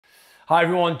Hi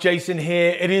everyone, Jason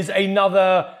here. It is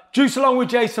another Juice Along with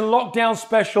Jason lockdown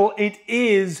special. It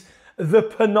is the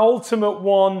penultimate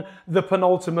one, the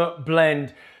penultimate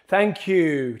blend. Thank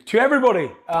you to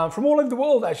everybody from all over the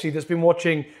world actually that's been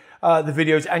watching the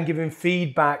videos and giving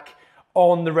feedback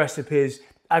on the recipes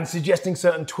and suggesting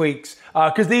certain tweaks.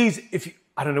 Because these,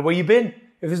 I don't know where you've been,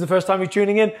 if this is the first time you're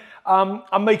tuning in,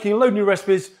 I'm making a load of new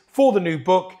recipes for the new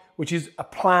book, which is a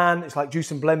plan. It's like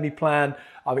Juice and Blend Me plan.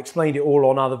 I've explained it all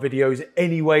on other videos.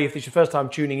 Anyway, if it's your first time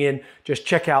tuning in, just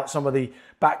check out some of the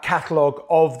back catalogue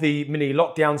of the mini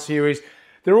lockdown series.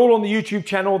 They're all on the YouTube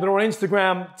channel. They're on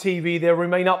Instagram TV. They'll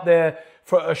remain up there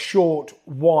for a short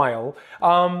while.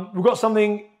 We've got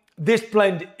something, this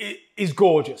blend is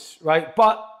gorgeous, right?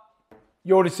 But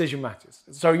your decision matters.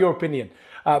 So your opinion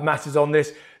matters on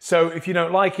this. So if you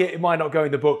don't like it, it might not go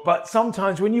in the book. But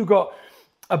sometimes when you've got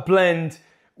a blend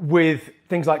with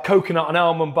things like coconut and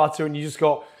almond butter, and you just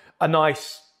got a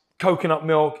nice coconut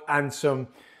milk and some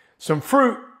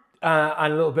fruit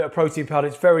and a little bit of protein powder,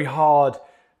 it's very hard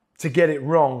to get it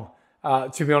wrong,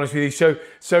 to be honest with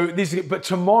you. But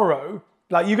tomorrow,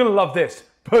 like, you're gonna love this.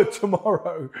 But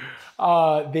tomorrow,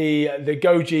 the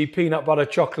goji peanut butter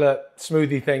chocolate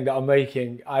smoothie thing that I'm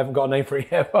making, I haven't got a name for it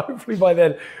yet, but hopefully by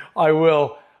then I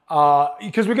will,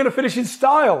 because we're gonna finish in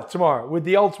style tomorrow with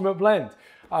the ultimate blend.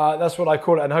 That's what I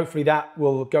call it, and hopefully that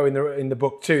will go in the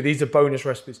book too. These are bonus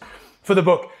recipes for the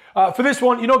book. For this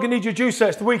one, you're not gonna need your juicer.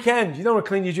 It's the weekend. You don't wanna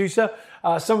clean your juicer.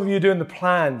 Some of you are doing the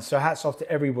plan, so hats off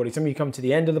to everybody. Some of you come to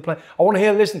the end of the plan. I wanna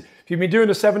hear, listen, if you've been doing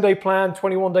a 7-day plan,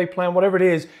 21-day plan, whatever it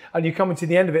is, and you're coming to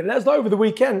the end of it, let us know over the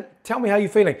weekend. Tell me how you're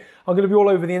feeling. I'm gonna be all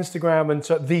over the Instagram and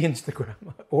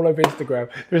all over Instagram.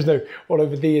 There's no all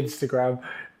over the Instagram.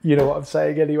 You know what I'm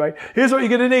saying anyway. Here's what you're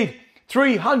gonna need.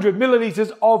 300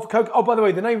 milliliters of Coke. Oh, by the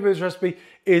way, the name of this recipe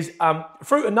is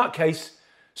Fruit and Nutcase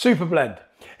Super Blend.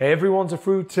 Everyone's a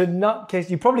fruit and nutcase.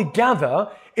 You probably gather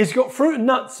it's got fruit and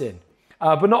nuts in,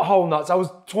 but not whole nuts. I was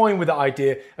toying with that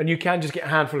idea, and you can just get a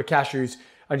handful of cashews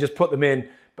and just put them in,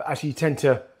 but actually you tend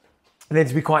to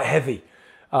be quite heavy,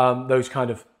 those kind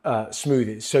of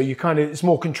smoothies. So it's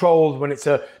more controlled when it's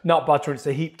a nut butter and it's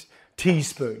a heaped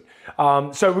teaspoon.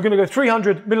 So we're gonna go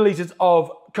 300 milliliters of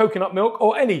coconut milk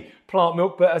or any plant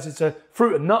milk, but as it's a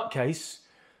fruit and nutcase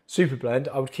super blend,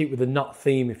 I would keep with the nut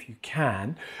theme if you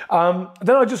can.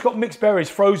 Then I just got mixed berries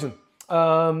frozen.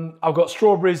 I've got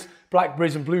strawberries,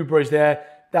 blackberries and blueberries there.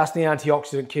 That's the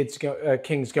antioxidant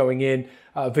kings going in,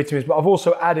 vitamins, but I've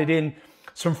also added in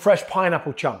some fresh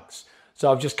pineapple chunks.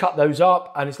 So I've just cut those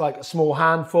up and it's like a small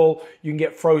handful. You can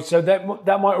get frozen. So that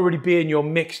might already be in your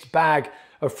mixed bag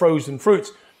of frozen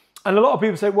fruits. And a lot of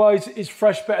people say, well, is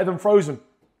fresh better than frozen?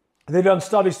 They've done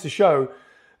studies to show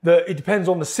that it depends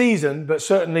on the season, but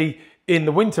certainly in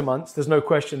the winter months, there's no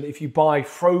question that if you buy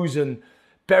frozen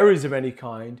berries of any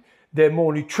kind, they're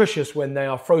more nutritious when they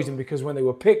are frozen, because when they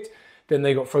were picked, then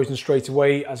they got frozen straight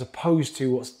away, as opposed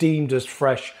to what's deemed as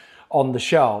fresh on the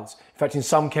shelves. In fact, in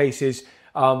some cases,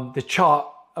 the chart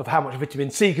of how much vitamin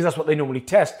C, because that's what they normally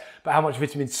test, but how much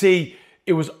vitamin C,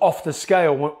 it was off the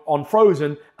scale on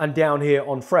frozen and down here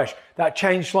on fresh. That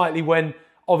changed slightly when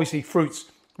obviously fruits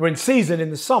were in season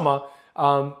in the summer,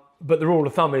 but the rule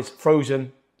of thumb is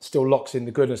frozen still locks in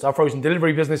the goodness. Our frozen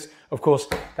delivery business, of course,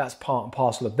 that's part and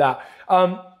parcel of that.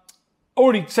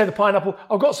 Already said the pineapple.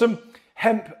 I've got some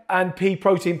hemp and pea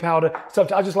protein powder. So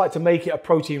I just like to make it a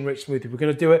protein-rich smoothie. We're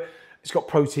gonna do it. It's got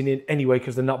protein in anyway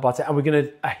because of the nut butter, and we're gonna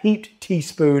a heaped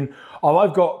teaspoon of,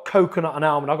 I've got coconut and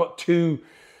almond. I've got two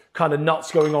kind of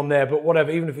nuts going on there, but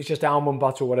whatever, even if it's just almond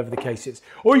butter or whatever the case is.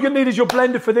 All you're gonna need is your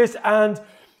blender for this, and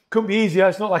couldn't be easier.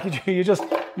 It's not like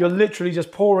you're literally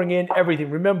just pouring in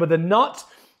everything. Remember, the nut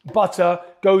butter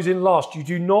goes in last. You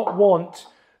do not want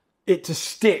it to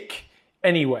stick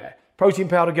anywhere. Protein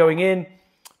powder going in.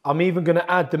 I'm even gonna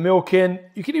add the milk in.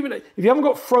 You can even, if you haven't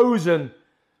got frozen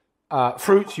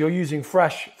fruits, you're using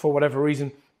fresh for whatever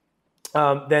reason,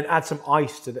 then add some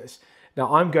ice to this.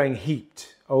 Now I'm going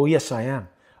heaped. Oh yes, I am.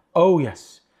 Oh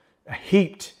yes, a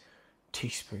heaped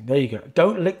teaspoon. There you go.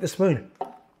 Don't lick the spoon.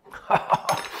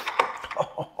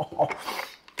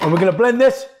 And we're going to blend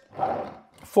this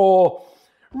for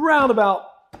round about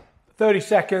 30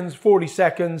 seconds, 40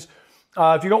 seconds.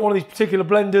 If you've got one of these particular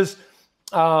blenders,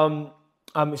 some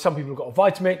people have got a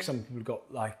Vitamix, some people have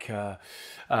got like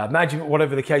Magic,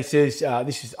 whatever the case is.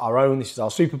 This is our own, this is our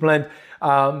super blend.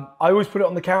 I always put it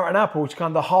on the carrot and apple, which is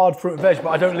kind of the hard fruit and veg, but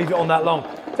I don't leave it on that long.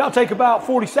 That'll take about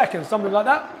 40 seconds, something like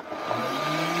that.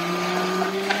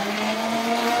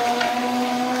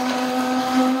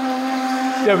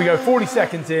 There we go, 40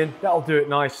 seconds in. That'll do it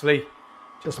nicely.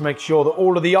 Just make sure that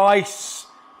all of the ice,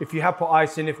 if you have put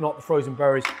ice in, if not the frozen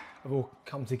berries, have all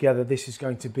come together. This is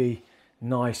going to be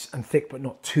nice and thick, but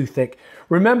not too thick.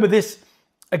 Remember this,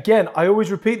 again, I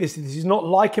always repeat this. This is not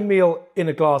like a meal in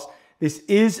a glass. This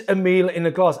is a meal in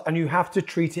a glass, and you have to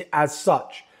treat it as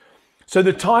such. So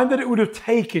the time that it would have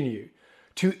taken you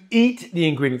to eat the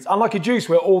ingredients, unlike a juice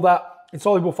where all that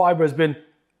insoluble fiber has been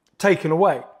taken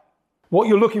away, what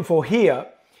you're looking for here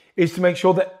is to make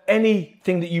sure that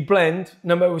anything that you blend,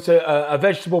 no matter if it's a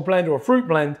vegetable blend or a fruit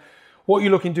blend, what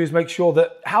you're looking to do is make sure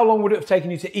that how long would it have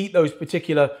taken you to eat those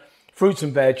particular fruits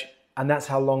and veg, and that's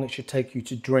how long it should take you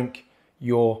to drink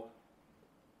your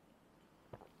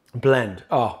blend.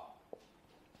 Oh.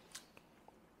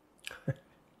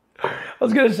 I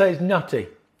was going to say it's nutty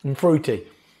and fruity.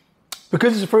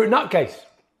 Because it's a fruit nutcase,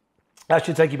 that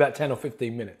should take you about 10 or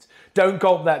 15 minutes. Don't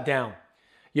gulp that down.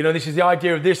 You know, this is the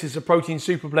idea of this. It's a protein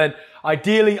super blend.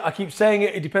 Ideally, I keep saying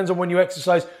it, it depends on when you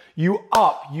exercise. You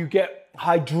get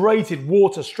hydrated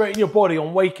water straight in your body on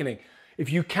awakening.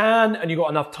 If you can and you've got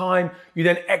enough time, you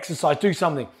then exercise, do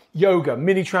something. Yoga,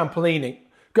 mini trampolining,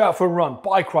 go out for a run,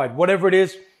 bike ride, whatever it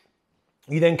is.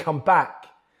 You then come back.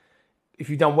 If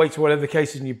you've done weights or whatever the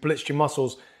case is and you've blitzed your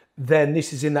muscles, then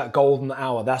this is in that golden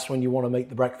hour. That's when you want to make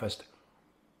the breakfast.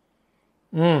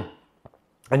 And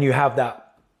you have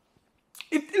that.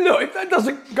 Look, if that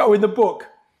doesn't go in the book,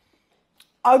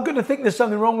 I'm going to think there's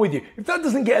something wrong with you. If that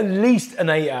doesn't get at least an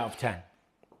 8 out of 10,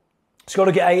 it's got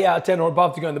to get 8 out of 10 or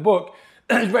above to go in the book.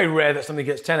 It's very rare that something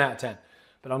gets 10 out of 10.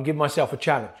 But I'm giving myself a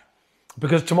challenge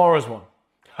because tomorrow's one.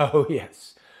 Oh,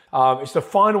 yes. It's the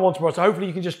final one tomorrow, so hopefully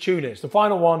you can just tune in. It's the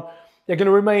final one. They're going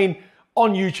to remain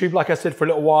on YouTube, like I said, for a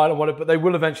little while, but they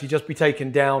will eventually just be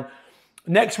taken down.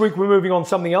 Next week, we're moving on to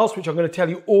something else, which I'm going to tell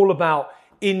you all about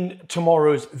in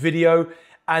tomorrow's video.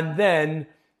 And then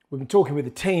we've been talking with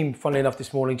the team, funnily enough,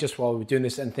 this morning, just while we were doing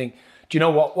this, and think, do you know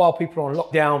what? While people are on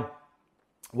lockdown,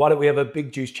 why don't we have a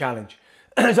big juice challenge?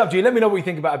 It's up to you. Let me know what you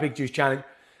think about a big juice challenge.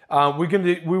 We were going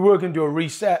to do a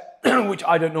reset, which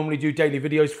I don't normally do daily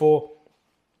videos for.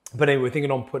 But anyway, we're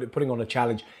thinking on putting on a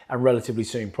challenge, and relatively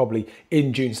soon, probably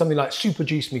in June, something like Super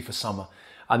Juice Me for summer.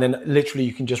 And then literally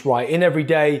you can just write in every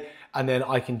day, and then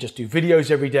I can just do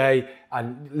videos every day,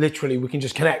 and literally we can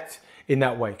just connect in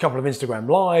that way. A couple of Instagram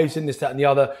lives and this, that, and the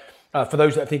other. For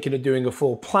those that are thinking of doing a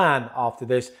full plan after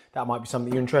this, that might be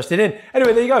something you're interested in.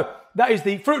 Anyway, there you go. That is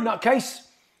the fruit nutcase.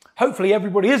 Hopefully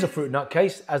everybody is a fruit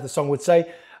nutcase, as the song would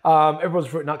say. Everyone's a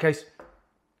fruit nutcase.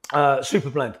 Super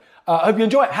blend. I hope you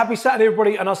enjoy it. Happy Saturday,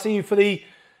 everybody, and I'll see you for the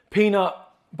peanut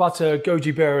butter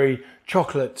goji berry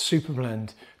chocolate super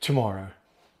blend tomorrow.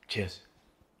 Cheers.